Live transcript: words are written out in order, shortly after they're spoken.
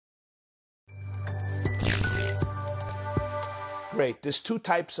Great. There's two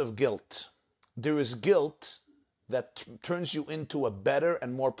types of guilt. There is guilt that turns you into a better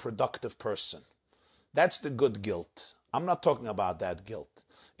and more productive person. That's the good guilt. I'm not talking about that guilt.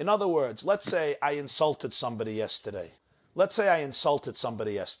 In other words, let's say I insulted somebody yesterday. And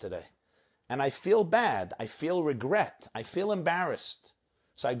I feel bad. I feel regret. I feel embarrassed.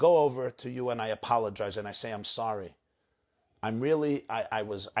 So I go over to you and I apologize and I say, I'm sorry. I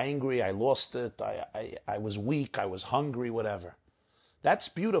was angry. I lost it. I was weak. I was hungry, whatever. That's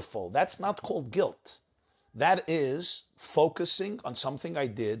beautiful. That's not called guilt. That is focusing on something I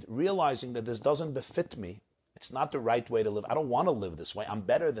did, realizing that this doesn't befit me. It's not the right way to live. I don't want to live this way. I'm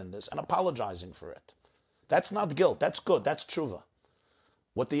better than this, and apologizing for it. That's not guilt. That's good. That's tshuva.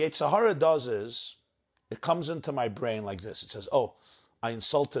 What the Yetzer Hara does is, it comes into my brain like this. It says, oh, I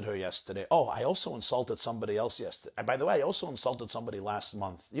insulted her yesterday. Oh, I also insulted somebody else yesterday. And by the way, I also insulted somebody last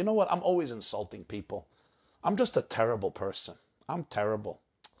month. You know what? I'm always insulting people. I'm just a terrible person. I'm terrible.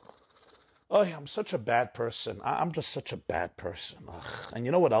 Oh, yeah, I'm such a bad person. I'm just such a bad person. Ugh. And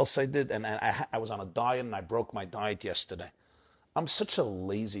you know what else I did? And I was on a diet and I broke my diet yesterday. I'm such a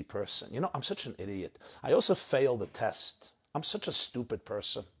lazy person. You know, I'm such an idiot. I also failed the test. I'm such a stupid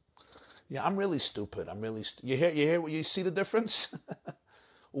person. Yeah, I'm really stupid. You see the difference?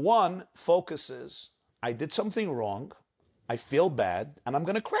 One focuses, I did something wrong. I feel bad and I'm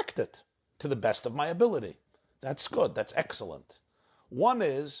going to correct it to the best of my ability. That's good. That's excellent. One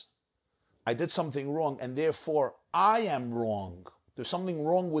is, I did something wrong and therefore I am wrong. There's something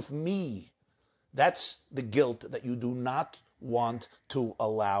wrong with me. That's the guilt that you do not want to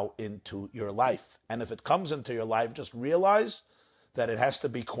allow into your life. And if it comes into your life, just realize that it has to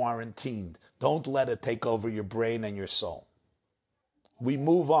be quarantined. Don't let it take over your brain and your soul. We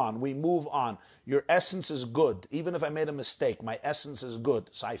move on. Your essence is good. Even if I made a mistake, my essence is good.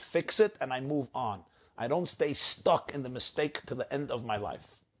 So I fix it and I move on. I don't stay stuck in the mistake to the end of my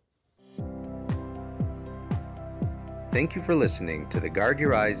life. Thank you for listening to the Guard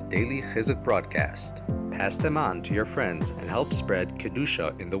Your Eyes Daily Chizuk broadcast. Pass them on to your friends and help spread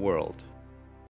Kedusha in the world.